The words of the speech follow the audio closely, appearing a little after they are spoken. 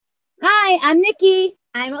Hi, I'm Nikki.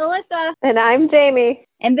 I'm Alyssa. And I'm Jamie.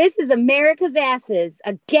 And this is America's Asses,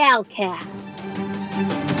 a gal cast.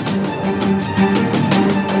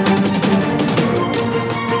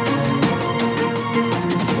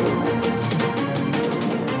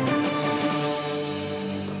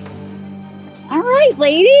 All right,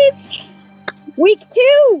 ladies. Week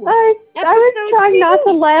 2. I was trying not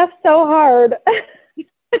to laugh so hard.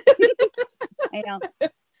 I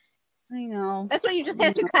know. That's what you just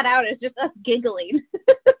have to cut out, is just us giggling.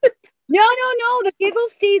 No. The giggle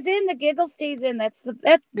stays in.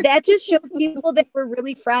 That just shows people that we're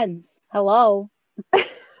really friends. Hello.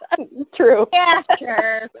 True. Yeah,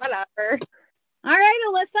 sure. Whatever. All right,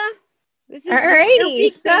 Alyssa. This is Alrighty. your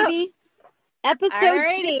week, baby. Episode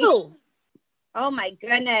 2. Oh my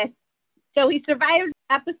goodness. So we survived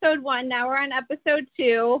episode 1. Now we're on episode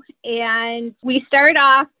 2. And we start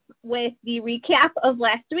off with the recap of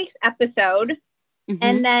last week's episode. Mm-hmm.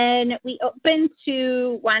 And then we open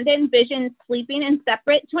to Wanda and Vision sleeping in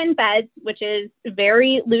separate twin beds, which is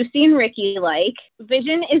very Lucy and Ricky-like.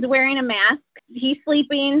 Vision is wearing a mask. He's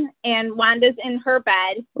sleeping, and Wanda's in her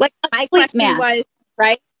bed. Like a My sleep question mask, was,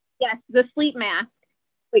 right? Yes, the sleep mask.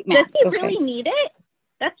 Sleep mask. Does he really need it?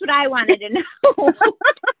 That's what I wanted to know. Does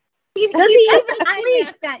he even sleep?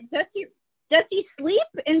 Does he sleep,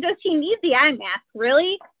 and does he need the eye mask?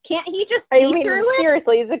 Really? Can't he just sleep through it?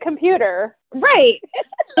 Seriously, he's a computer. Right.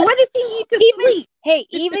 So what does he need to sleep? Hey,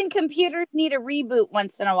 even computers need a reboot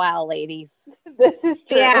once in a while, ladies. This is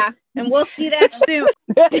true. Yeah, and we'll see that soon.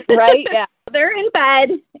 Right? Yeah. They're in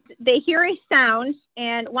bed. They hear a sound,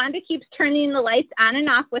 and Wanda keeps turning the lights on and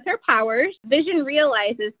off with her powers. Vision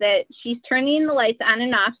realizes that she's turning the lights on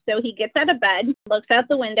and off, so he gets out of bed, looks out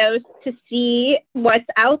the windows to see what's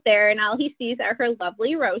out there, and all he sees are her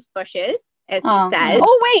lovely rose bushes, as he says.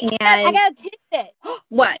 Oh, wait, I got a tidbit.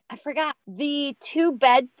 What? I forgot. The 2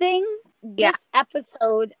 bed thing, this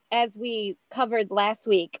episode, as we covered last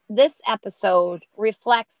week, this episode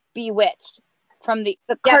reflects Bewitched. From the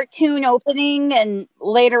cartoon opening and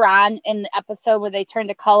later on in the episode where they turned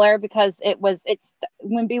to color, because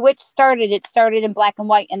when Bewitched started, it started in black and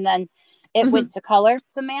white and then it went to color.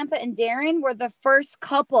 Samantha and Darren were the first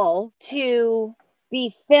couple to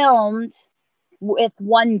be filmed with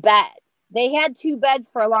one bed. They had 2 beds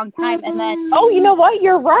for a long time and then... Oh, you know what?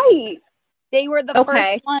 You're right. They were the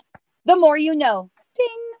first one. The more you know.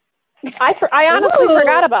 Ding! I honestly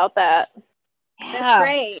forgot about that. Yeah. That's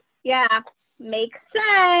great. Yeah. Makes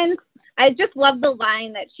sense. I just love the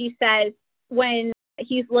line that she says when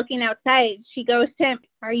he's looking outside. She goes to him,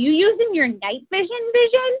 "Are you using your night vision?"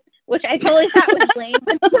 Which I totally thought was lame,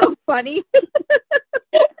 but so funny.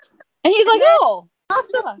 And he's like, "Oh,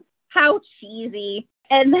 also, how cheesy!"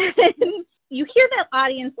 And then you hear that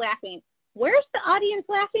audience laughing. Where's the audience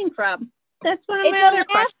laughing from? That's one of my other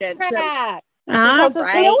questions. All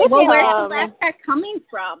right. Well, where's the laugh track coming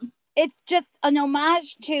from? It's just an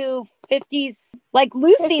homage to 50s, like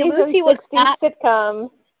Lucy. Lucy was not sitcom.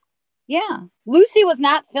 Yeah, Lucy was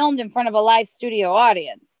not filmed in front of a live studio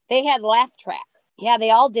audience. They had laugh tracks. Yeah,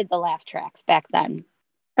 they all did the laugh tracks back then.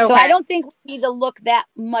 Okay. So I don't think we need to look that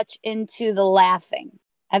much into the laughing.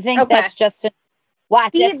 I think that's just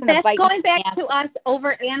watch. See, that's going back to us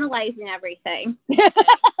over analyzing everything.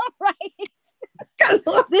 Right.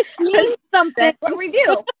 This means something. That's what we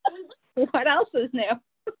do. What else is new?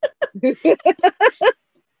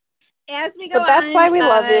 As we go but that's on, why we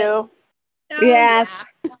love you. Yes.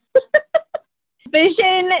 Yeah.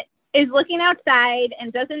 Vision is looking outside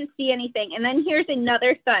and doesn't see anything, and then hears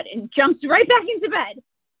another thud and jumps right back into bed.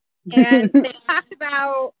 And they talked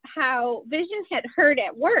about how Vision had heard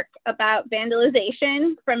at work about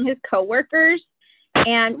vandalization from his coworkers,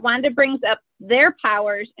 and Wanda brings up their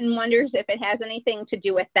powers and wonders if it has anything to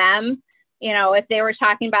do with them. You know, if they were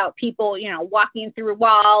talking about people, you know, walking through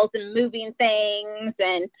walls and moving things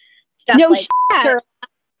and stuff like that. Sure.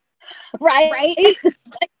 Right.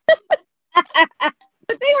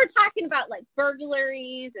 But they were talking about like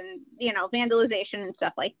burglaries and, you know, vandalization and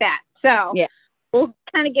stuff like that. So we'll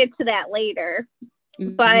kind of get to that later.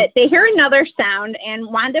 Mm-hmm. But they hear another sound and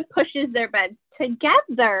Wanda pushes their beds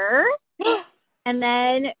together. And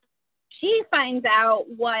then she finds out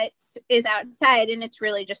what is outside, and it's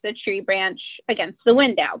really just a tree branch against the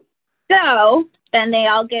window. So then they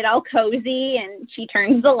all get all cozy, and she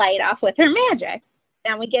turns the light off with her magic.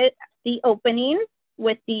 And we get the opening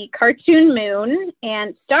with the cartoon moon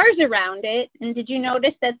and stars around it. And did you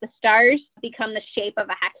notice that the stars become the shape of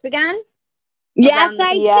a hexagon? Yes,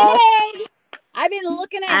 I did. I've been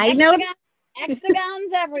looking at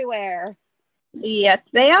hexagons everywhere. Yes,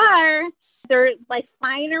 they are. They're like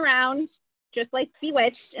flying around just like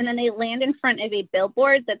Bewitched, and then they land in front of a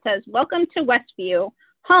billboard that says, "Welcome to Westview,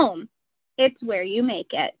 home. It's where you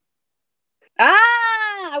make it."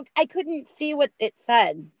 Ah, I couldn't see what it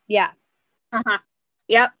said. Yeah. Uh-huh.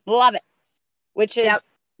 Yep. Love it. Which is,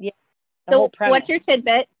 yeah, the so whole premise. What's your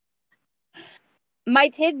tidbit? My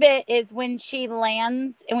tidbit is when she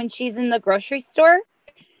lands and when she's in the grocery store,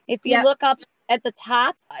 if you look up at the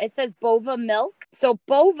top, it says Bova milk. So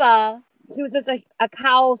Bova, she was just a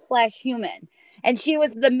cow / human. And she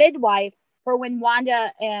was the midwife for when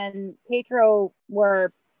Wanda and Pietro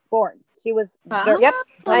were born. She was. Yep,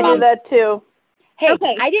 I knew that too. Hey,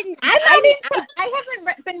 okay. I didn't. I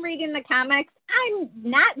haven't been reading the comics. I'm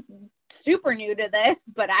not super new to this,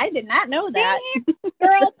 but I did not know that.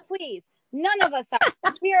 Girl, please. None of us are.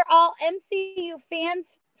 We are all MCU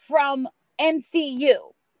fans from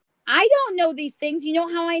MCU. I don't know these things. You know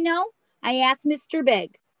how I know? I asked Mr.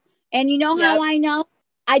 Big. And you know how I know?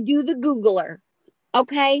 I do the Googler.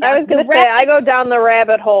 Okay? I was going to say, I go down the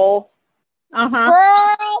rabbit hole. Uh-huh.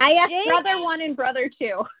 Girl, I asked brother 1 and brother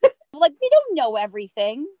 2. Like, we don't know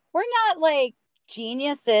everything. We're not, like,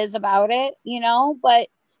 geniuses about it, but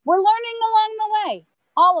we're learning along the way.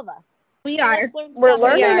 All of us. We are. We're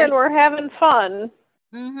learning and we're having fun.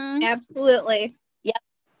 Mm-hmm. Absolutely. Yep.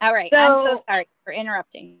 All right. I'm so sorry for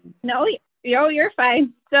interrupting. No, you're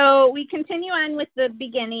fine. So we continue on with the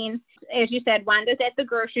beginning. As you said, Wanda's at the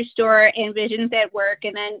grocery store and Vision's at work.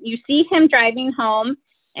 And then you see him driving home.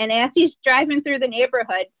 And as he's driving through the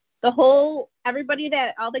neighborhood, all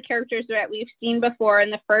the characters that we've seen before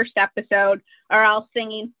in the first episode are all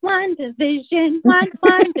singing WandaVision,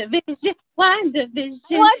 WandaVision, WandaVision, WandaVision.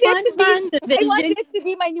 I want it to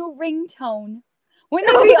be my new ringtone. Wouldn't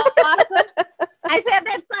it be awesome? I've had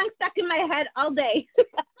that song stuck in my head all day.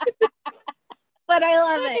 But I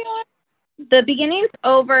love it. The beginning's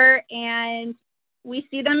over and we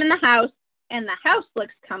see them in the house and the house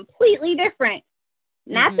looks completely different.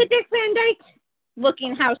 Not the Dick Van Dyke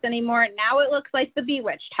looking house anymore. Now it looks like the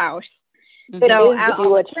Bewitched house. So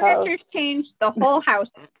the furniture's changed, the whole house.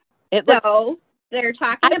 They're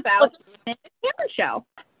talking about the talent show.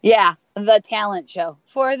 Yeah, the talent show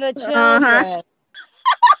for the children. Uh-huh.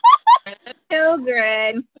 The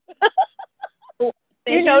children.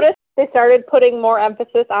 You notice they started putting more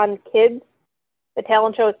emphasis on kids. The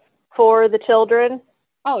talent show is for the children.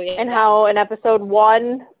 Oh, yeah. And how in episode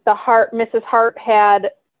 1, Mrs. Hart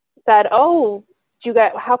had said, "Oh,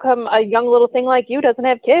 how come a young little thing like you doesn't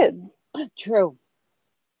have kids?" True.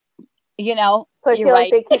 So I feel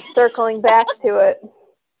like they keep circling back to it.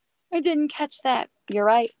 I didn't catch that. You're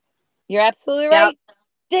right. You're absolutely right. Yep.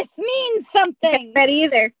 This means something. That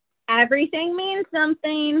either. Everything means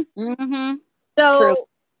something. Mm-hmm. So True.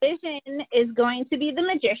 Vision is going to be the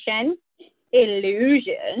magician,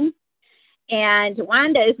 Illusion. And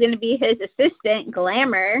Wanda is going to be his assistant,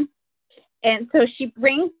 Glamour. And so she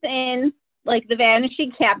brings in, like, the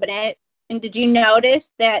vanishing cabinet. And did you notice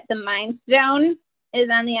that the Mind Stone is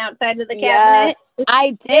on the outside of the cabinet? Yeah,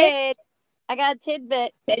 I did. I got a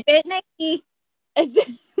tidbit. Tidbit, Nikki.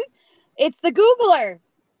 It's the Googler.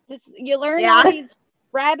 You learn all these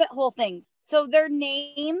rabbit hole things. So their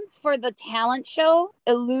names for the talent show,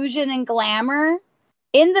 Illusion and Glamour,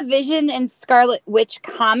 in the Vision and Scarlet Witch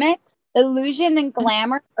comics, Illusion and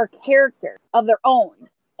Glamour are characters of their own,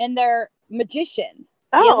 and they're magicians.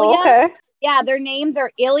 Oh, okay. Yeah, their names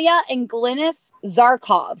are Ilya and Glynis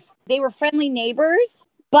Zarkov. They were friendly neighbors,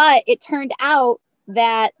 but it turned out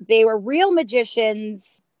that they were real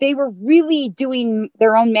magicians. They were really doing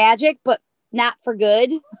their own magic, but not for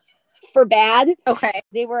good, for bad. Okay.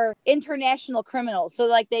 They were international criminals. So,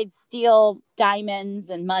 like, they'd steal diamonds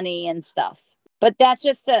and money and stuff. But that's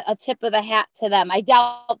just a tip of the hat to them. I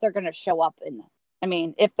doubt they're going to show up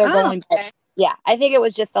if they're going. Okay. Yeah, I think it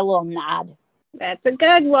was just a little nod. That's a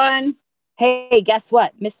good one. Hey, guess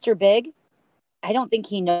what? Mr. Big, I don't think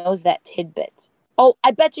he knows that tidbit. Oh, I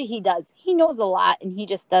bet you he does. He knows a lot and he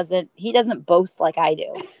doesn't boast like I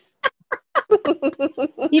do.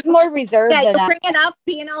 He's more reserved than I. Bring it up,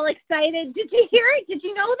 being all excited. Did you hear it? Did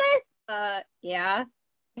you know this? Yeah.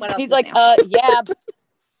 What else? He's like, yeah.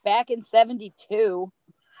 Back in 72.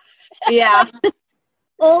 Yeah.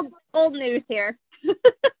 old news here.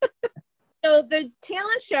 So the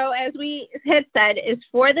talent show, as we had said, is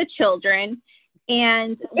for the children.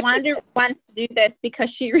 And Wanda wants to do this because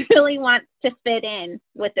she really wants to fit in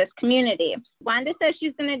with this community. Wanda says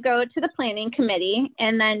she's going to go to the planning committee.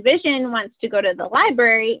 And then Vision wants to go to the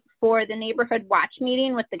library for the neighborhood watch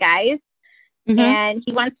meeting with the guys. Mm-hmm. And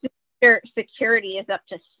he wants to make sure security is up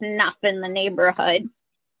to snuff in the neighborhood.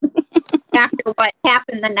 After what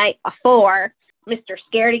happened the night before, Mr.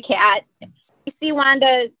 Scaredy Cat You see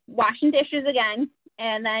Wanda washing dishes again,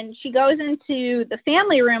 and then she goes into the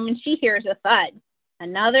family room and she hears a thud,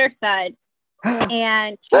 another thud,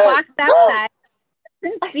 and she walks outside,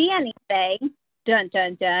 doesn't see anything, dun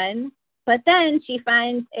dun dun, but then she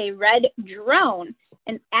finds a red drone,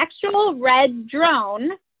 an actual red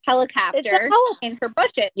drone helicopter in her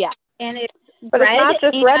bushes. Yeah, and it's but red, it's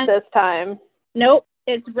not just red this time. Nope,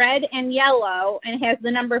 it's red and yellow, and it has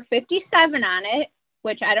the number 57 on it,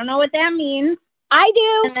 which I don't know what that means. I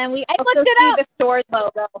do. And then we I also looked it see up. the store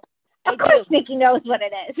logo. I Of course, do. Nikki knows what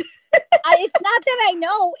it is. It's not that I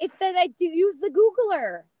know. It's that I do use the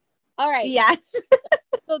Googler. All right. Yes.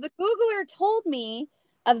 So the Googler told me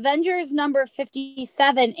Avengers number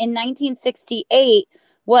 57 in 1968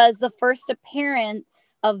 was the first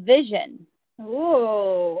appearance of Vision.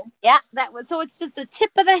 Ooh. Yeah, that was. So it's just a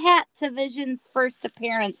tip of the hat to Vision's first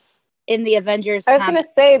appearance in the Avengers I was going to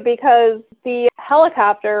say, because the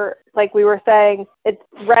helicopter, like we were saying, it's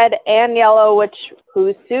red and yellow, which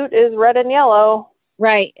whose suit is red and yellow?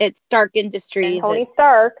 Right. It's Stark Industries. And Tony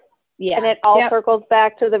Stark. Yeah. And it all circles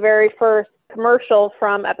back to the very first commercial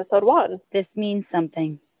from episode 1. This means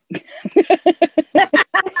something.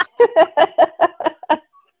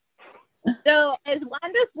 So as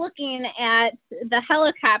Wanda's looking at the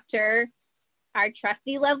helicopter, our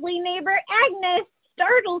trusty, lovely neighbor Agnes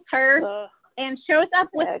startles her and shows up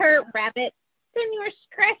with her rabbit, Senor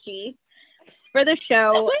Scratchy, for the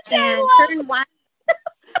show. Which and I her and Wanda.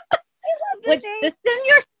 Which does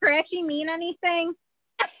Senor Scratchy mean anything?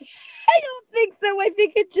 I don't think so. I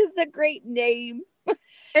think it's just a great name.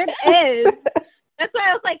 It is. That's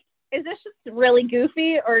why I was like, is this just really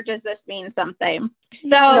goofy or does this mean something? So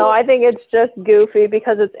no, I think it's just goofy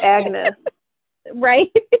because it's Agnes.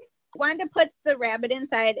 Right? Wanda puts the rabbit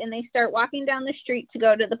inside and they start walking down the street to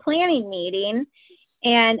go to the planning meeting.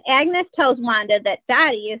 And Agnes tells Wanda that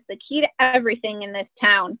Dottie is the key to everything in this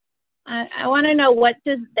town. I want to know, what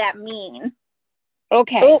does that mean?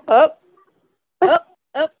 Okay.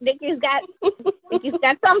 Nikki's got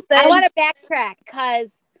something. I want to backtrack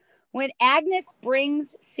because when Agnes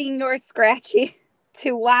brings Senor Scratchy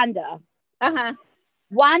to Wanda,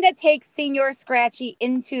 Wanda takes Senor Scratchy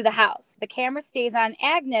into the house. The camera stays on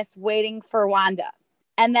Agnes waiting for Wanda.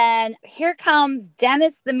 And then here comes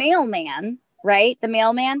Dennis the mailman, right? The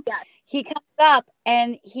mailman. Yeah. He comes up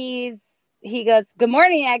and he goes, "Good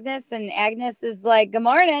morning, Agnes." And Agnes is like, "Good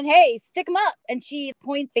morning. Hey, stick him up." And she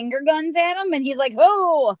points finger guns at him. And he's like,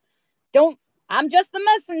 "Oh, I'm just the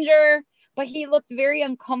messenger." But he looked very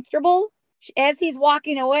uncomfortable. As he's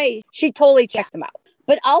walking away, she totally checked him out.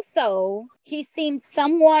 But also, he seemed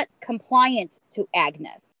somewhat compliant to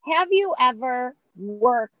Agnes. Have you ever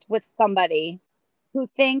worked with somebody who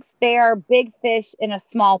thinks they are big fish in a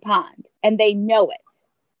small pond and they know it?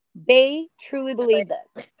 They truly believe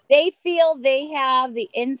this. They feel they have the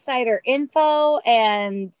insider info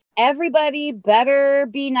and everybody better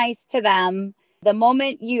be nice to them. The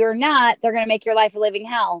moment you're not, they're going to make your life a living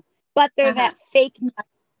hell. But they're that fake nut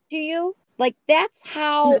to you. Like, that's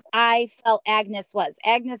how I felt Agnes was.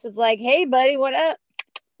 Agnes was like, "Hey, buddy, what up?"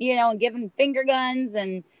 And giving finger guns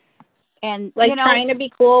and like trying to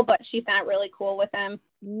be cool, but she's not really cool with him.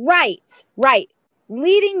 Right.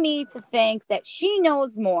 Leading me to think that she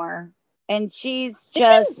knows more and she's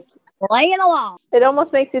just playing along. It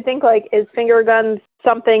almost makes you think, like, is finger guns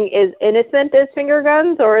something as innocent as finger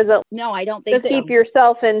guns, or is it? No, I don't think to keep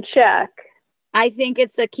yourself in check? I think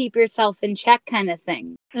it's a keep yourself in check kind of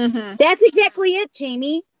thing. Mm-hmm. That's exactly it,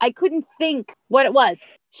 Jamie. I couldn't think what it was.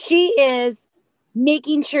 She is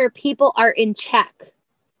making sure people are in check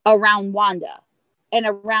around Wanda and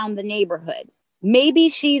around the neighborhood. Maybe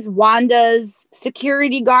she's Wanda's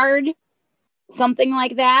security guard, something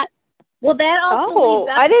like that. Well, that also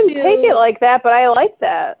I didn't take it like that, but I like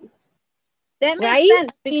that. That makes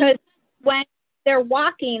sense because when they're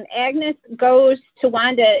walking, Agnes goes to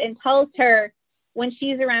Wanda and tells her when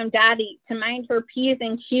she's around Dottie to mind her P's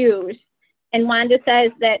and Q's. And Wanda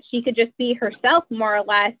says that she could just be herself, more or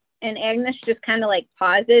less. And Agnes just kind of like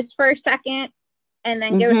pauses for a second and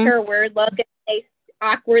then gives her a weird look and they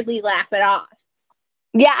awkwardly laugh it off.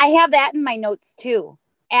 Yeah, I have that in my notes too.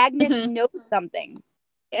 Agnes knows something.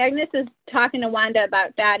 Agnes is talking to Wanda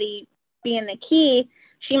about Dottie being the key.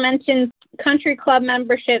 She mentions country club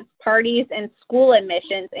memberships, parties, and school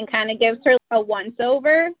admissions and kind of gives her a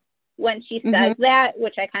once-over when she says that,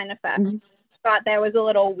 which I kind of thought that was a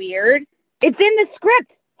little weird. It's in the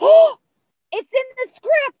script. Oh, it's in the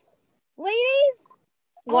script, ladies.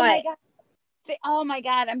 What? Oh my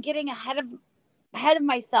God. I'm getting ahead of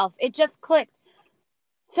myself. It just clicked.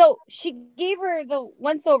 So she gave her the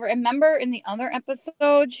once over. Remember in the other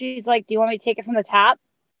episode, she's like, "Do you want me to take it from the top?"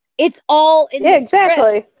 It's all in the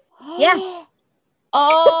exactly. script. Yeah.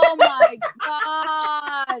 Oh my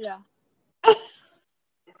God.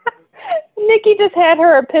 Nikki just had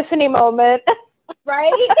her epiphany moment.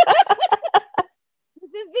 Right? This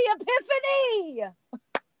is the epiphany.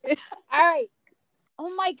 All right.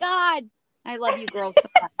 Oh my God. I love you girls so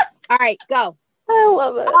much. All right, go. I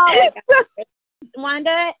love it. Oh my God.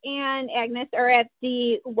 Wanda and Agnes are at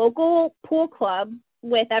the local pool club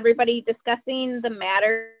with everybody discussing the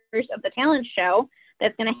matters of the talent show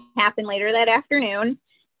that's going to happen later that afternoon.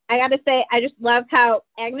 I got to say, I just love how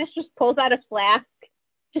Agnes just pulls out a flask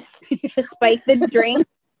just to spike the drink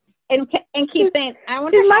and keeps saying, I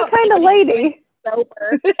wonder She's my kind of lady.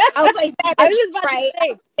 Sober. I was like, that I is was just about right. to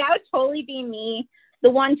say. That would totally be me, the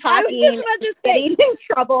one I talking, was just about to say. getting in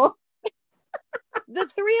trouble. The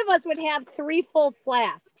three of us would have 3 full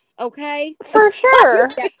flasks, okay? For sure.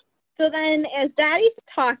 Yeah. So then as Daddy's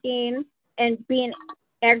talking and being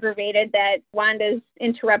aggravated that Wanda's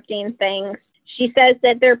interrupting things, she says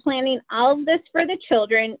that they're planning all of this for the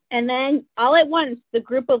children, and then all at once the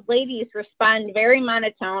group of ladies respond very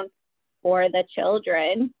monotone, for the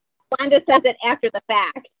children. Wanda says it after the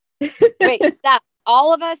fact. Wait, stop.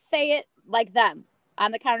 All of us say it like them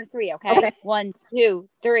on the count of 3, okay? 1, 2,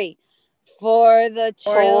 3. For the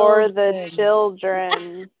children. For the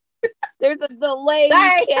children. There's a delay.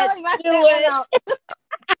 Sorry, You can't do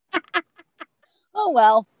it. Oh,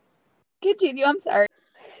 well. Continue. I'm sorry.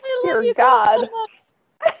 I love Dear you God. so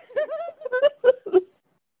much.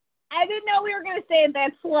 I didn't know we were going to say it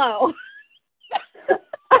that slow.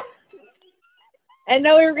 I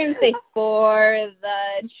know we were going to say for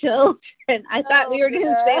the children. I thought we were going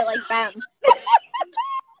to say it like them.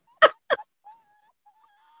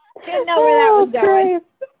 Didn't know where that was going.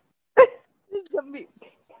 This is going to be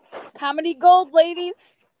comedy gold, ladies.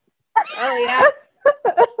 Oh, yeah.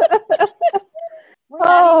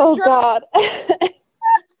 Oh, God.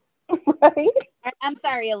 Right? I'm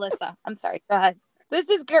sorry, Alyssa. I'm sorry. Go ahead. This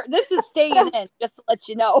is staying in, just to let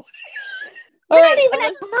you know. We're not even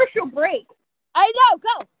at commercial break. I know.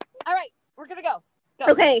 Go. All right. We're going to go.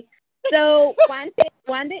 Okay. So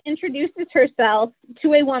Wanda introduces herself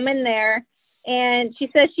to a woman there, and she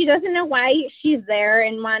says she doesn't know why she's there.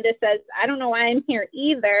 And Wanda says, I don't know why I'm here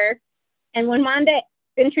either. And when Wanda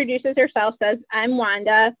introduces herself, says, I'm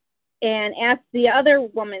Wanda, and asks the other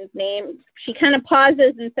woman's name, she kind of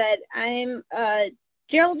pauses and said, I'm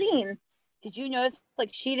Geraldine. Did you notice,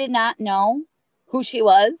 like, she did not know who she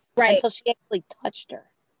was until she actually touched her?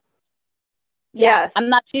 Yeah. I'm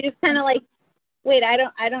not. She just kind of like, wait, I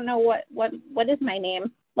don't know what is my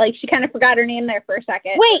name? Like, she kind of forgot her name there for a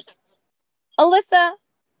second. Wait, Alyssa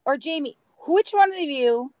or Jamie, which one of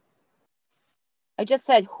you? I just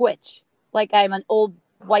said which, like I'm an old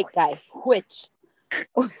white guy. Which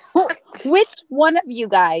one of you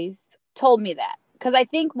guys told me that? Because I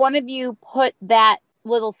think one of you put that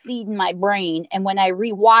little seed in my brain, and when I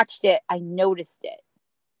rewatched it, I noticed it.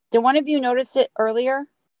 Did one of you notice it earlier?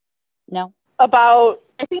 No. About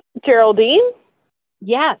Geraldine?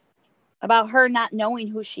 Yes. About her not knowing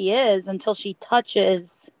who she is until she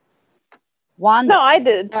touches Wanda. No, I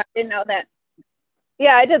did. Oh, I didn't know that.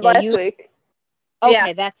 Yeah, I did last week.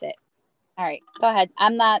 Okay, that's it. All right, go ahead.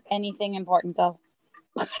 I'm not anything important, though.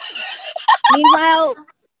 Meanwhile,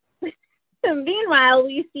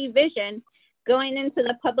 we see Vision going into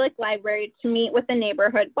the public library to meet with the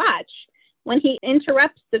neighborhood watch. When he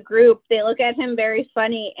interrupts the group, they look at him very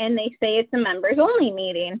funny and they say it's a members only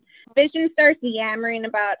meeting. Vision starts yammering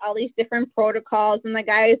about all these different protocols, and the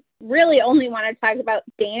guys really only want to talk about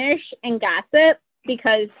Danish and gossip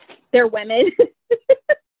because they're women.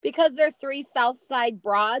 Because they're 3 Southside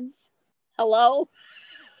broads. Hello?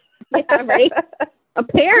 Yeah, right?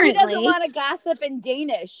 Apparently. Who doesn't want to gossip in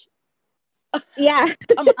Danish? Yeah.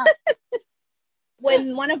 Come on.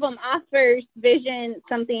 When one of them offers Vision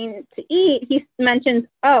something to eat, he mentions,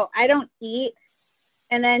 oh, I don't eat.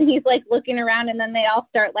 And then he's like looking around, and then they all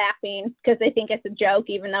start laughing because they think it's a joke,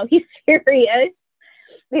 even though he's serious.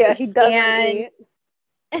 Yeah, he doesn't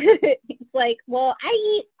eat. He's like, well, I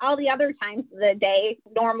eat all the other times of the day,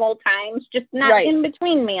 normal times, just not in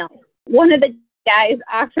between meals. One of the guys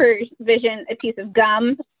offers Vision a piece of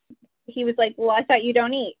gum. He was like, well, I thought you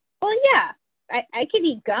don't eat. Well, yeah. I could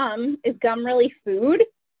eat gum. Is gum really food?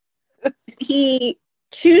 He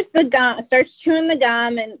chews the gum, starts chewing the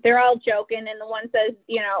gum, and they're all joking. And the one says,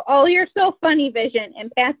 oh, you're so funny, Vision, and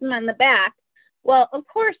pats him on the back. Well, of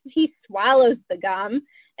course, he swallows the gum.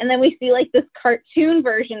 And then we see like this cartoon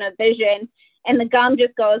version of Vision, and the gum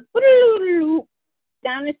just goes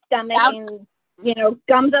down his stomach and,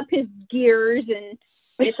 gums up his gears, and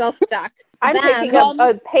it's all stuck. I'm taking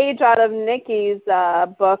a page out of Nikki's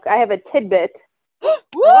book. I have a tidbit.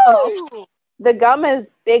 Woo! The gum is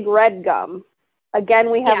Big Red gum.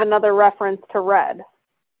 Again, we have another reference to red.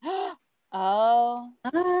 Oh.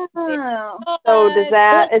 So is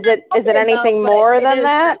it anything more than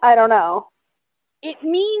that? I don't know. It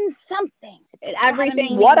means something.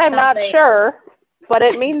 Everything. What I'm not sure, but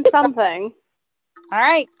it means something. All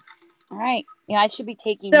right. Yeah, I should be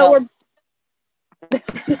taking notes. So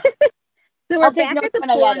we're back at the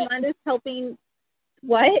pool and Wanda's helping.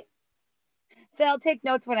 What? So I'll take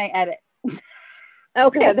notes when I edit.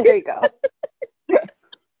 Okay, yeah, there you go.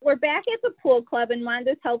 We're back at the pool club and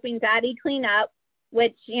Wanda's helping Dottie clean up,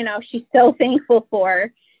 which, she's so thankful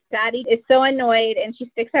for. Dottie is so annoyed and she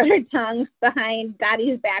sticks out her tongue behind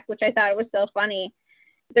Dottie's back, which I thought was so funny.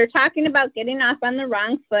 They're talking about getting off on the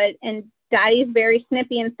wrong foot and Dottie's very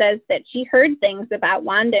snippy and says that she heard things about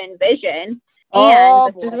Wanda and Vision.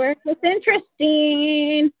 And this is where it gets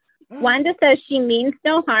interesting. Wanda says she means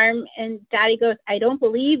no harm, and Dottie goes, I don't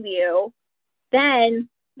believe you. Then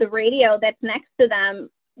the radio that's next to them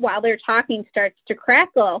while they're talking starts to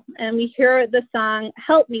crackle, and we hear the song,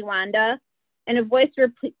 Help Me, Wanda, and a voice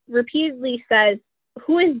repeatedly says,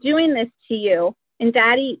 who is doing this to you? And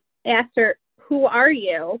Dottie asks her, who are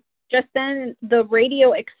you? Just then the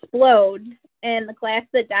radio explodes, and the glass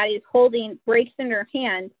that Dottie is holding breaks in her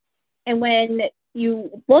hand. And when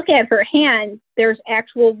you look at her hand, there's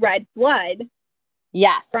actual red blood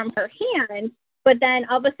from her hand. But then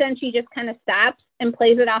all of a sudden she just kind of stops and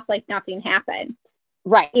plays it off like nothing happened.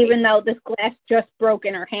 Right. Even though this glass just broke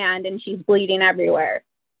in her hand and she's bleeding everywhere.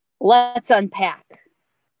 Let's unpack.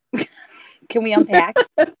 Can we unpack?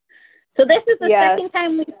 So this is the second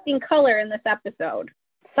time we've seen color in this episode.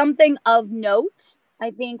 Something of note, I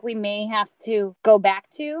think we may have to go back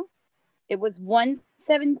to. It was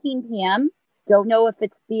 1:17 p.m. Don't know if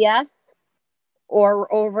it's BS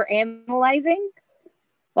or over analyzing,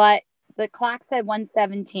 but the clock said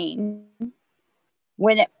 1:17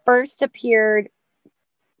 when it first appeared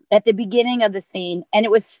at the beginning of the scene, and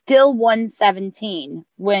it was still 1:17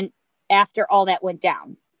 when after all that went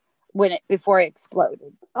down, before it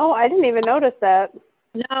exploded. Oh, I didn't even notice that.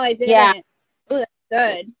 No, I didn't. Yeah. Oh, that's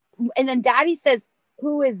good. And then Dottie says,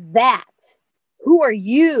 "Who is that? Who are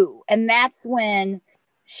you?" And that's when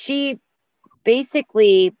she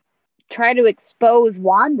basically tried to expose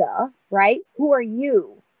Wanda, right? Who are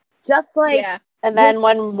you? Just like... Yeah. And then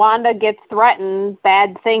when Wanda gets threatened,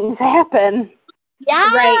 bad things happen.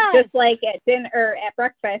 Yeah. Right, just like at dinner or at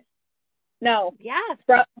breakfast. No. Yes.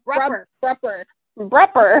 Brupper.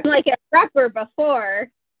 Like at Brupper before.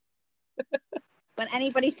 When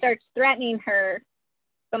anybody starts threatening her,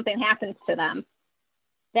 something happens to them.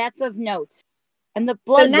 That's of note. And the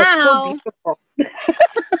blood looks so beautiful.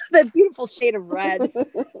 The beautiful shade of red.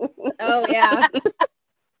 Oh, yeah.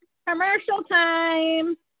 Commercial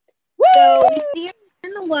time. Woo! So we see a man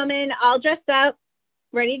and the woman all dressed up,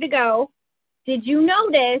 ready to go. Did you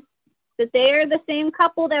notice that they are the same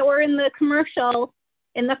couple that were in the commercial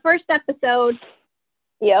in the first episode?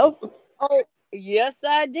 Yep. Oh, yes,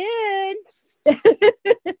 I did.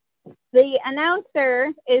 The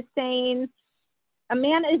announcer is saying, a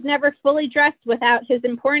man is never fully dressed without his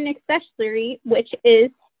important accessory, which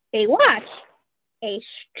is a watch. A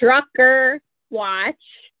Strucker watch,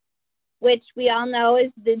 which we all know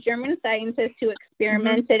is the German scientist who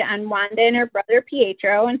experimented on Wanda and her brother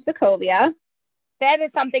Pietro in Sokovia. That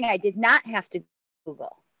is something I did not have to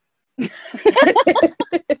Google. You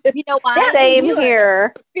know why? Same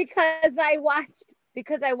here. Because I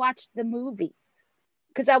watched the movies.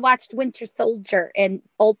 Because I watched Winter Soldier and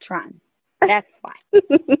Ultron. That's why.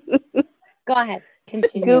 Go ahead.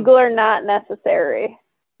 Continue. Google are not necessary.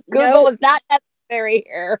 Google is not necessary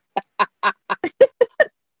here.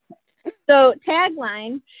 So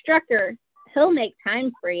tagline, Strucker, he'll make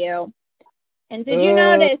time for you. And did you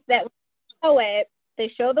notice that they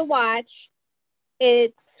show the watch.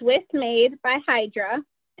 It's Swiss made by Hydra,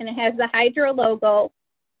 and it has the Hydra logo.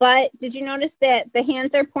 But did you notice that the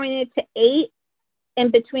hands are pointed to 8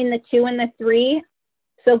 and between the 2 and the 3?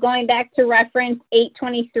 So going back to reference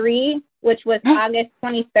 8/23, which was August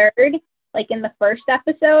 23rd, like in the first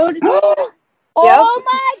episode. Oh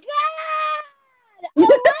my God! Alyssa!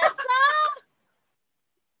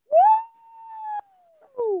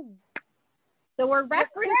 Woo! So we're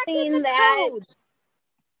referencing that.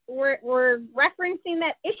 We're referencing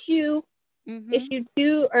that issue, issue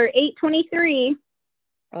 2 or 8/23.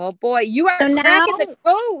 Oh boy, you are cracking the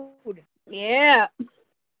code. Yeah.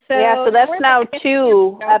 So that's now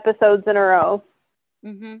 2 episodes in a row.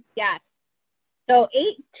 Mm-hmm. Yes. So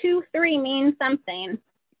 8/23 means something.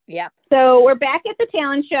 Yep. So we're back at the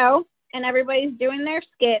talent show, and everybody's doing their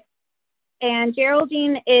skits. And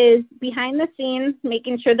Geraldine is behind the scenes,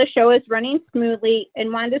 making sure the show is running smoothly.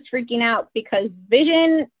 And Wanda's freaking out because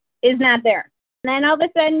Vision is not there. And then all of a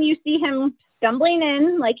sudden, you see him stumbling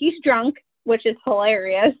in like he's drunk, which is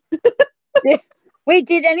hilarious. Wait,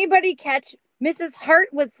 did anybody catch Mrs. Hart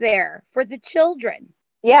was there for the children?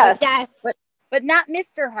 Yes. But not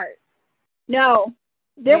Mr. Hart. No.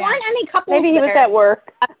 There weren't any couples. Maybe he was at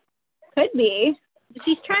work. Could be.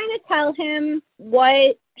 She's trying to tell him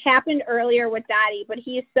what happened earlier with Dottie, but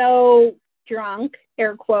he's so drunk,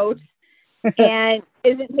 air quotes, and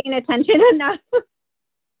isn't paying attention enough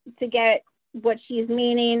to get what she's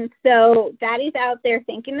meaning. So Dottie's out there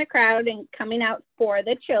thanking the crowd and coming out for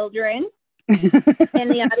the children. And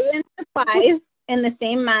the audience replies in the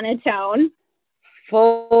same monotone.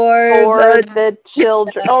 For the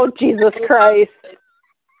children. Oh, Jesus Christ.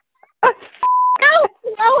 How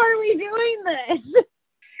slow are we doing this?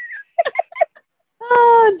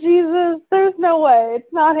 Oh, Jesus. There's no way.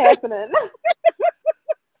 It's not happening.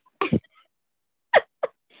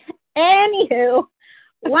 Anywho,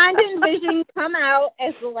 Wanda and Vision come out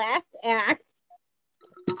as the last act.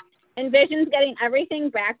 And Vision's getting everything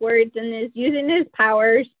backwards and is using his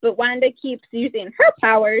powers, but Wanda keeps using her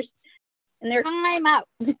powers. And they're time out.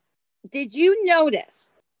 Did you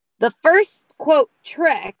notice the first quote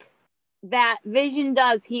trick that Vision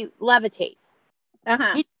does? He levitates.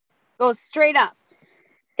 He goes straight up.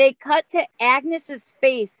 They cut to Agnes's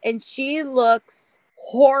face and she looks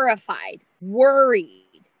horrified,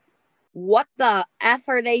 worried. What the F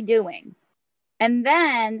are they doing? And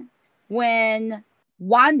then when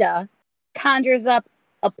Wanda conjures up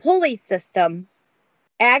a pulley system,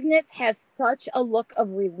 Agnes has such a look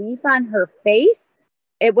of relief on her face.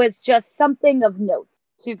 It was just something of note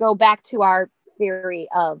to go back to our theory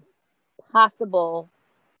of possible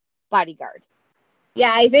bodyguard.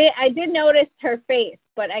 Yeah, I did notice her face,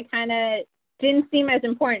 but I kind of didn't seem as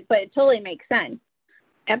important, but it totally makes sense.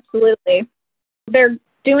 Absolutely. They're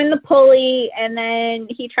doing the pulley, and then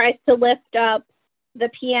he tries to lift up the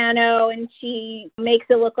piano, and she makes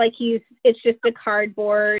it look like it's just a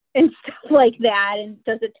cardboard and stuff like that, and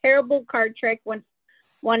does a terrible card trick with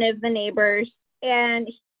one of the neighbors. And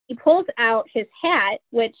he pulls out his hat,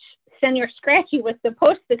 which Senor Scratchy was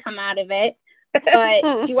supposed to come out of it,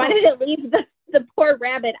 but he wanted to leave the poor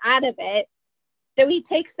rabbit out of it. So he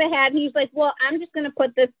takes the hat and he's like, well, I'm just going to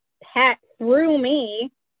put this hat through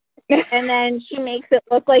me. And then she makes it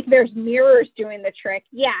look like there's mirrors doing the trick.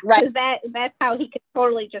 Yeah, because that's how he could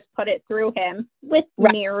totally just put it through him with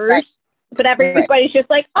mirrors. Right. But everybody's just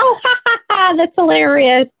like, oh, ha, ha, ha, that's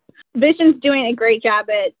hilarious. Vision's doing a great job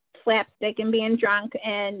at slapstick and being drunk.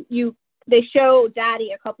 And they show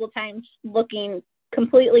Dottie a couple of times looking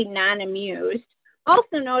completely non-amused.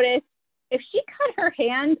 Also notice, if she cut her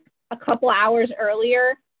hand a couple hours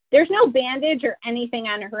earlier, there's no bandage or anything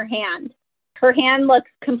on her hand. Her hand looks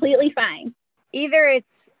completely fine. Either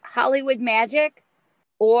it's Hollywood magic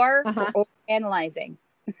or analyzing.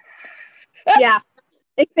 Yeah,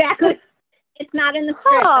 exactly. It's not in the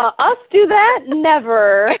script. Us do that?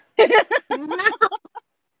 Never.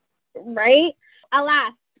 Right?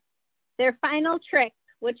 Alas, their final trick,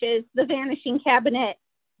 which is the vanishing cabinet.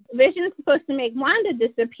 Vision's supposed to make Wanda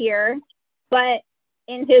disappear, but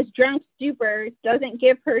in his drunk stupor, doesn't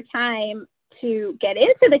give her time to get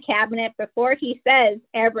into the cabinet before he says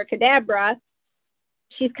abracadabra.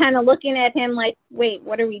 She's kind of looking at him like, wait,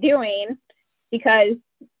 what are we doing? Because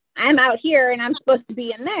I'm out here and I'm supposed to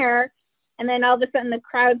be in there. And then all of a sudden the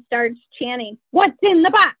crowd starts chanting, what's in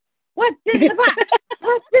the box? What's in the box?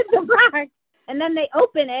 What's in the box? And then they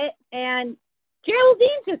open it and Geraldine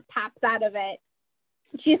just pops out of it.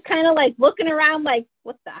 She's kind of like looking around like,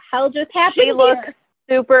 what the hell just happened? She looks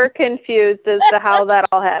super confused as to how that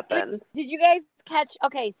all happened. Did you guys catch?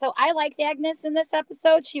 Okay, so I liked Agnes in this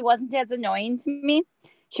episode. She wasn't as annoying to me.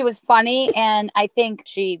 She was funny, and I think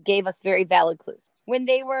she gave us very valid clues. When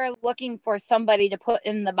they were looking for somebody to put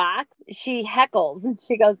in the box, she heckles and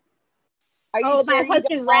she goes, "Are you sure my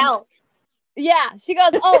husband Ralph?" Yeah, she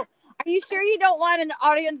goes, "Oh, are you sure you don't want an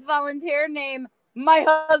audience volunteer named my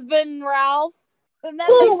husband Ralph?" And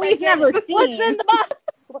then we've never seen. What's in the box?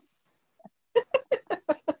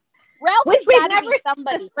 Ralph has got to be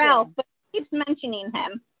somebody. Ralph, but keeps mentioning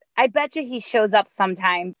him. I bet you he shows up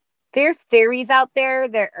sometime. There's theories out there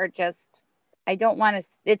that are just, I don't want to,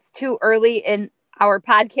 it's too early in our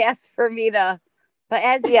podcast for me to, but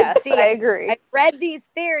as you can see, I agree. I read these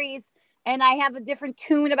theories and I have a different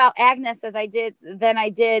tune about Agnes than I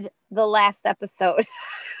did the last episode.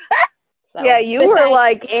 So, yeah, you were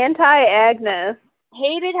like anti-Agnes.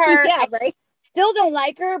 Hated her. Yeah, right. Still don't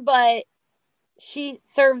like her, but she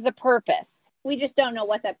serves a purpose. We just don't know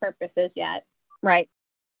what that purpose is yet. Right.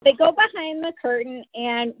 They go behind the curtain,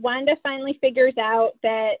 and Wanda finally figures out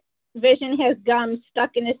that Vision has gum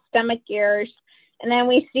stuck in his stomach gears. And then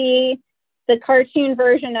we see the cartoon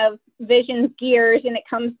version of Vision's gears, and it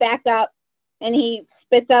comes back up, and he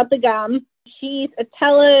spits out the gum. She's a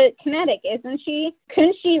telekinetic, isn't she?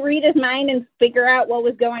 Couldn't she read his mind and figure out what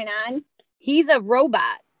was going on? He's a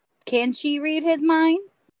robot. Can she read his mind?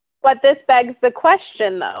 But this begs the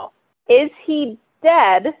question, though. Is he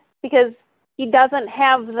dead because he doesn't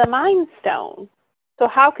have the Mind Stone? So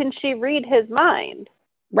how can she read his mind?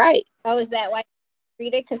 Right. Oh, is that why she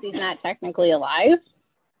read it? Because he's not technically alive?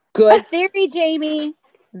 Good theory, Jamie.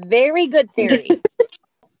 Very good theory.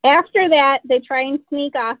 After that, they try and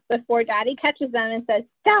sneak off before Dottie catches them and says,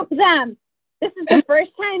 "Stop them! This is the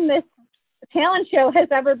first time this talent show has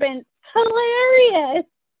ever been hilarious.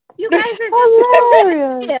 You guys are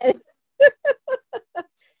hilarious."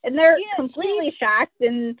 And they're completely shocked,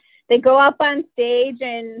 and they go up on stage,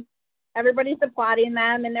 and everybody's applauding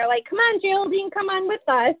them, and they're like, "Come on, Geraldine, come on with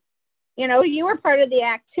us. You know, you were part of the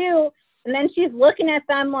act too." And then she's looking at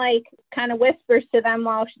them, like, kind of whispers to them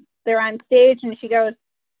while they're on stage, and she goes,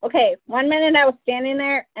 "Okay, 1 minute I was standing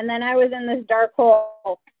there, and then I was in this dark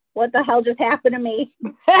hole. What the hell just happened to me?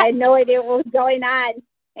 I had no idea what was going on."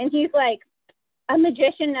 And he's like, "A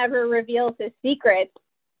magician never reveals his secrets,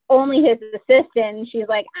 only his assistant." And she's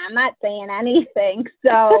like, "I'm not saying anything."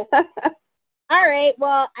 So, all right,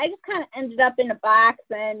 well, I just kind of ended up in a box,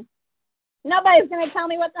 and nobody's going to tell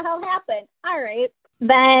me what the hell happened. All right.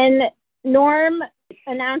 Then Norm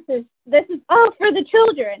announces, "This is all for the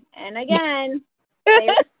children." And again, they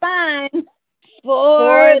respond,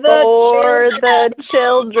 For the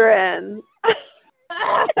children.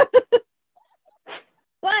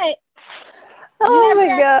 But oh my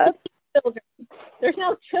God. Children. There's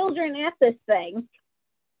no children at this thing.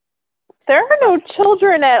 There are no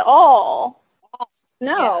children at all.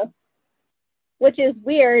 No. Yeah. Which is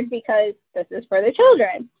weird because this is for the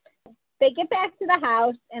children. They get back to the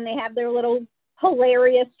house and they have their little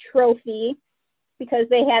hilarious trophy because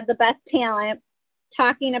they had the best talent,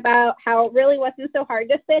 talking about how it really wasn't so hard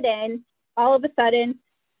to fit in. All of a sudden,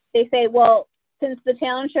 they say, well, since the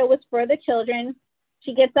talent show was for the children,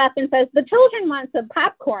 she gets up and says, "The children want some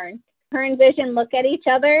popcorn." Her and Vision look at each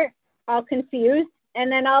other, all confused.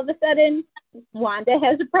 And then all of a sudden, Wanda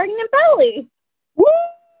has a pregnant belly. Woo!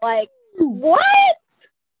 Like, what?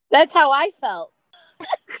 That's how I felt.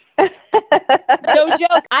 No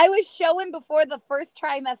joke. I was showing before the first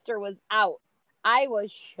trimester was out. I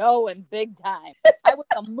was showing big time. I was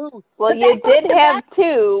a moose. Well, you did have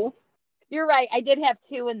two. You're right. I did have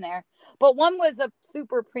two in there. But one was a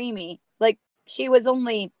super preemie. Like, she was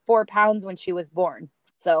only 4 pounds when she was born.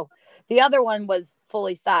 So the other one was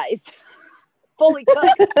fully sized, fully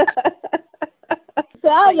cooked. So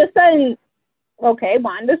all of a sudden, okay,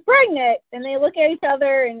 Wanda's pregnant. And they look at each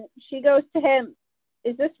other and she goes to him,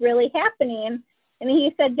 "Is this really happening?" And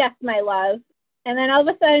he said, "Yes, my love." And then all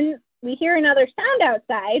of a sudden, we hear another sound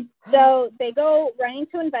outside. So they go running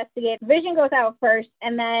to investigate. Vision goes out first,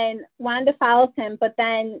 and then Wanda follows him, but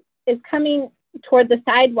then is coming toward the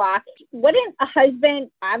sidewalk. Wouldn't a husband,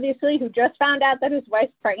 obviously, who just found out that his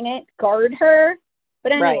wife's pregnant, guard her?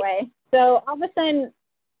 But anyway, So all of a sudden,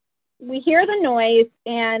 we hear the noise,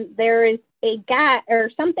 and there is a guy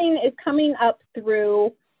or something is coming up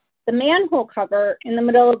through the manhole cover in the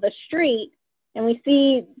middle of the street, and we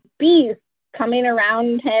see bees coming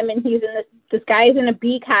around him, and he's in this guy's in a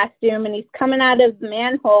bee costume, and he's coming out of the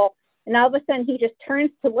manhole, and all of a sudden he just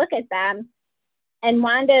turns to look at them, and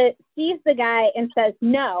Wanda sees the guy and says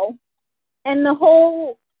no, and the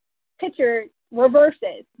whole picture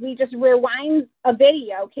reverses. We just rewind a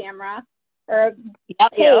video camera or a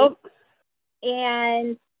tape,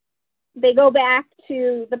 and they go back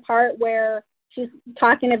to the part where she's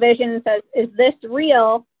talking to Vision and says, "Is this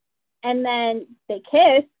real?" And then they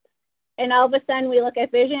kiss, and all of a sudden we look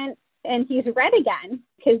at Vision and he's red again.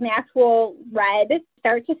 His natural red.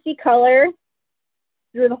 Start to see color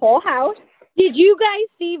through the whole house. Did you guys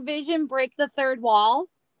see Vision break the third wall?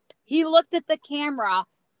 He looked at the camera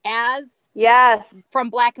as from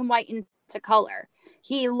black and white into color.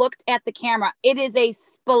 He looked at the camera. It is a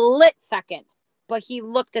split second, but he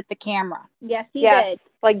looked at the camera. Yes, he did.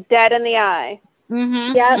 Like dead in the eye.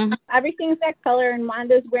 Mm-hmm. Yeah, mm-hmm. Everything's that color, and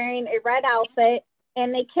Wanda's wearing a red outfit,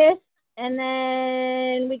 and they kiss, and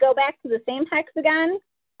then we go back to the same hexagon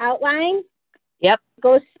outline. Yep.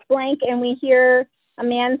 Goes blank, and we hear a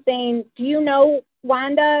man saying, "Do you know,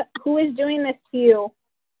 Wanda, who is doing this to you?"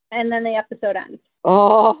 And then the episode ends.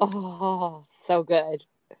 Oh, so good.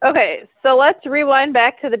 Okay, so let's rewind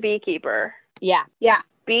back to the beekeeper. Yeah. Yeah.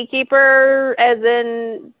 Beekeeper, as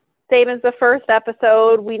in same as the first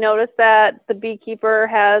episode, we noticed that the beekeeper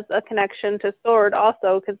has a connection to Sword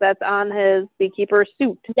also because that's on his beekeeper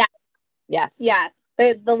suit. Yeah. Yes. Yeah.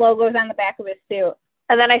 The logo's on the back of his suit.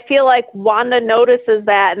 And then I feel like Wanda notices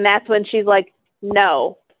that, and that's when she's like,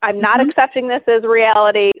 no, I'm not accepting this as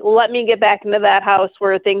reality. Let me get back into that house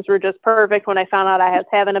where things were just perfect when I found out I was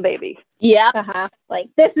having a baby. Yep. Like,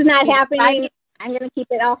 this is not happening. I'm going to keep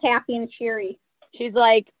it all happy and cheery. She's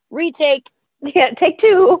like, retake. Yeah, take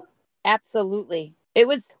 2. Absolutely. It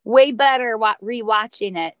was way better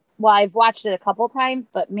rewatching it. Well, I've watched it a couple times,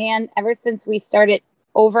 but man, ever since we started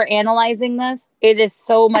over analyzing this, it is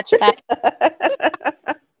so much better.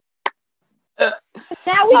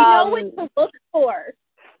 Now we know what to look for.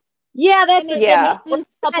 Yeah, that's a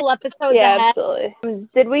couple episodes yeah, ahead. Absolutely.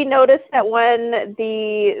 Did we notice that when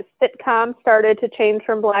the sitcom started to change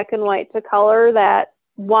from black and white to color, that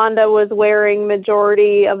Wanda was wearing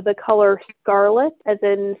majority of the color scarlet, as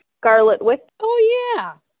in Scarlet Witch? Oh,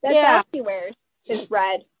 yeah. That's all she wears is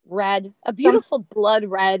red. Red. A beautiful blood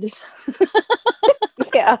red.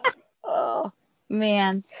 Yeah. Oh,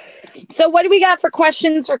 man. So what do we got for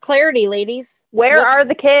questions for clarity, ladies? Where are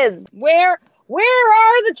the kids? Where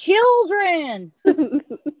are the children? All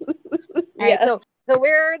right, so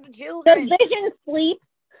where are the children? Does Vision sleep?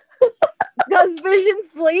 Does Vision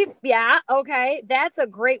sleep? Yeah, okay. That's a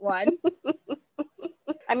great one.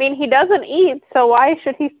 I mean, he doesn't eat, so why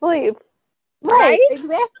should he sleep? Right?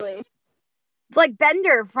 Exactly. Like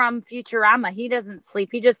Bender from Futurama. He doesn't sleep.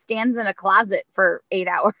 He just stands in a closet for 8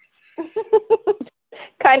 hours.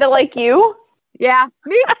 Kind of like you? Yeah.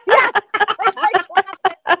 Me? Yes.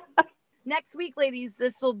 Next week, ladies,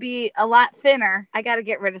 this will be a lot thinner. I got to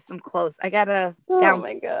get rid of some clothes. I got to Oh,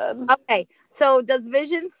 my God. Okay. So does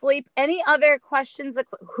Vision sleep? Any other questions?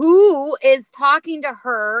 Who is talking to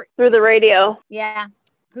her? Through the radio. Yeah.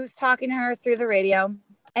 Who's talking to her through the radio?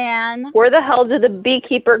 And where the hell did the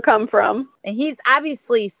beekeeper come from? And he's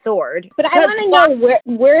obviously Sword. But I want to know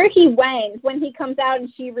where he went when he comes out and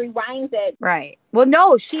she rewinds it. Right. Well,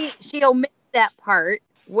 no, she omitted that part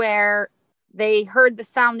where they heard the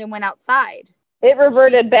sound and went outside. It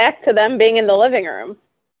reverted back to them being in the living room.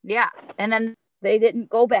 Yeah. And then they didn't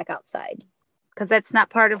go back outside because that's not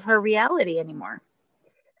part of her reality anymore.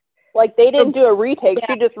 Like they didn't do a retake.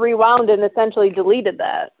 Yeah. She just rewound and essentially deleted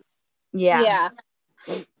that. Yeah. Yeah.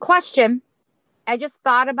 Question. I just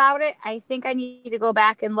thought about it. I think I need to go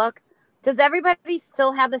back and look. Does everybody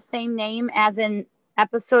still have the same name as in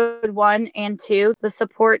episode 1 and 2? The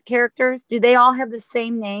support characters? Do they all have the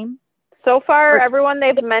same name? So far, everyone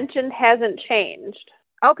they've mentioned hasn't changed.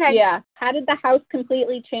 Okay. Yeah. How did the house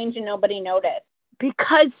completely change and nobody noticed?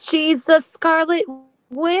 Because she's the Scarlet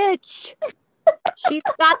Witch. She's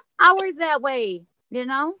got powers that way, you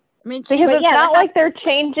know? I mean, because it's not like they're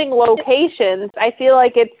changing locations. I feel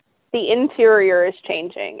like it's the interior is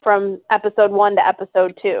changing from episode 1 to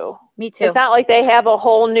episode 2. Me too. It's not like they have a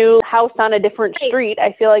whole new house on a different street.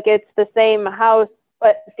 I feel like it's the same house,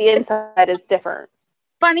 but the inside is different.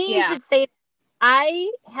 Funny you should say.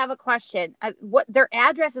 I have a question. What their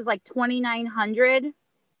address is like 2900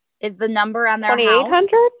 is the number on their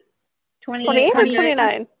 2800? house. 28 or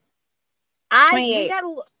 29? I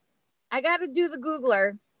gotta do the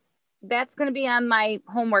Googler. That's going to be on my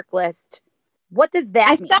homework list. What does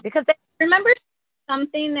that mean? Because remember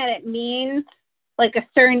something that it means, like a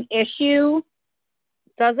certain issue.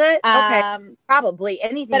 Does it? Okay, probably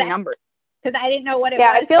anything numbered. Because I didn't know what it was.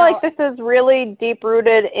 Yeah, I feel like this is really deep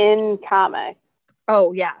rooted in comics.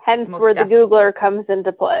 Oh yes, hence where the Googler comes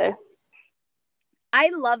into play. I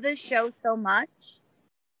love this show so much.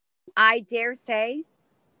 I dare say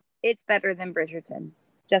it's better than Bridgerton.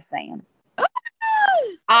 Just saying.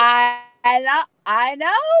 I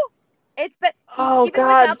know. It's but oh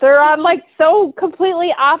god, they're on like so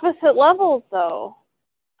completely opposite levels though.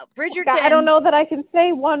 Bridgerton. God, I don't know that I can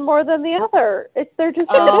say one more than the other. They're just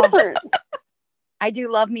so different. I do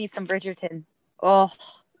love me some Bridgerton. Oh,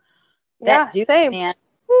 yeah, same. Man.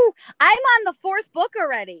 Woo, I'm on the 4th book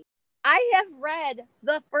already. I have read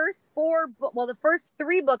the first 4. Well, the first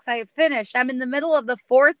 3 books I have finished. I'm in the middle of the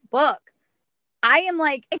 4th book. I am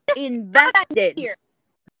like invested.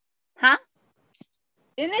 Huh?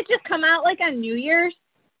 Didn't it just come out like on New Year's?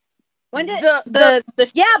 When did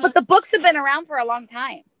yeah, but the books have been around for a long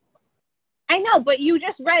time. I know, but you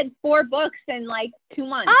just read 4 books in like 2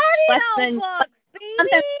 months. Audiobooks,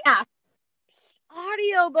 baby.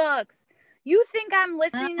 Audiobooks. You think I'm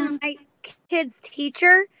listening to my kid's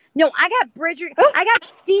teacher? No, I got I got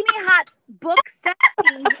steamy hot book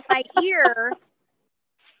settings in my ear,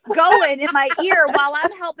 going in my ear while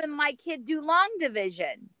I'm helping my kid do long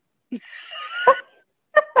division.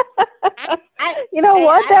 You know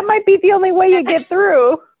what? That might be the only way you get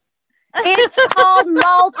through. It's called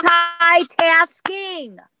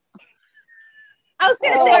multitasking. I was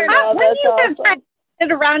going to say, when do you have time to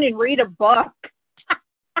sit around and read a book?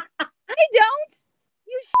 I don't.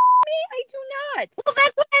 You me? I do not. Well,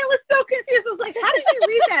 that's why I was so confused. I was like, how did you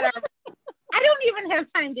read that? I don't even have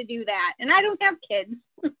time to do that. And I don't have kids.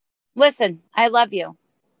 Listen, I love you.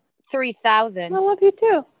 3,000. I love you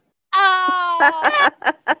too. Oh.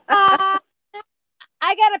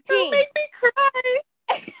 I gotta pee. Don't make me cry.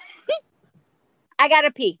 I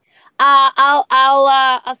gotta pee.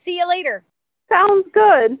 I'll see you later. Sounds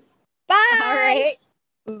good. Bye. All right.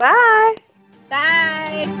 Bye.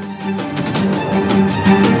 Bye.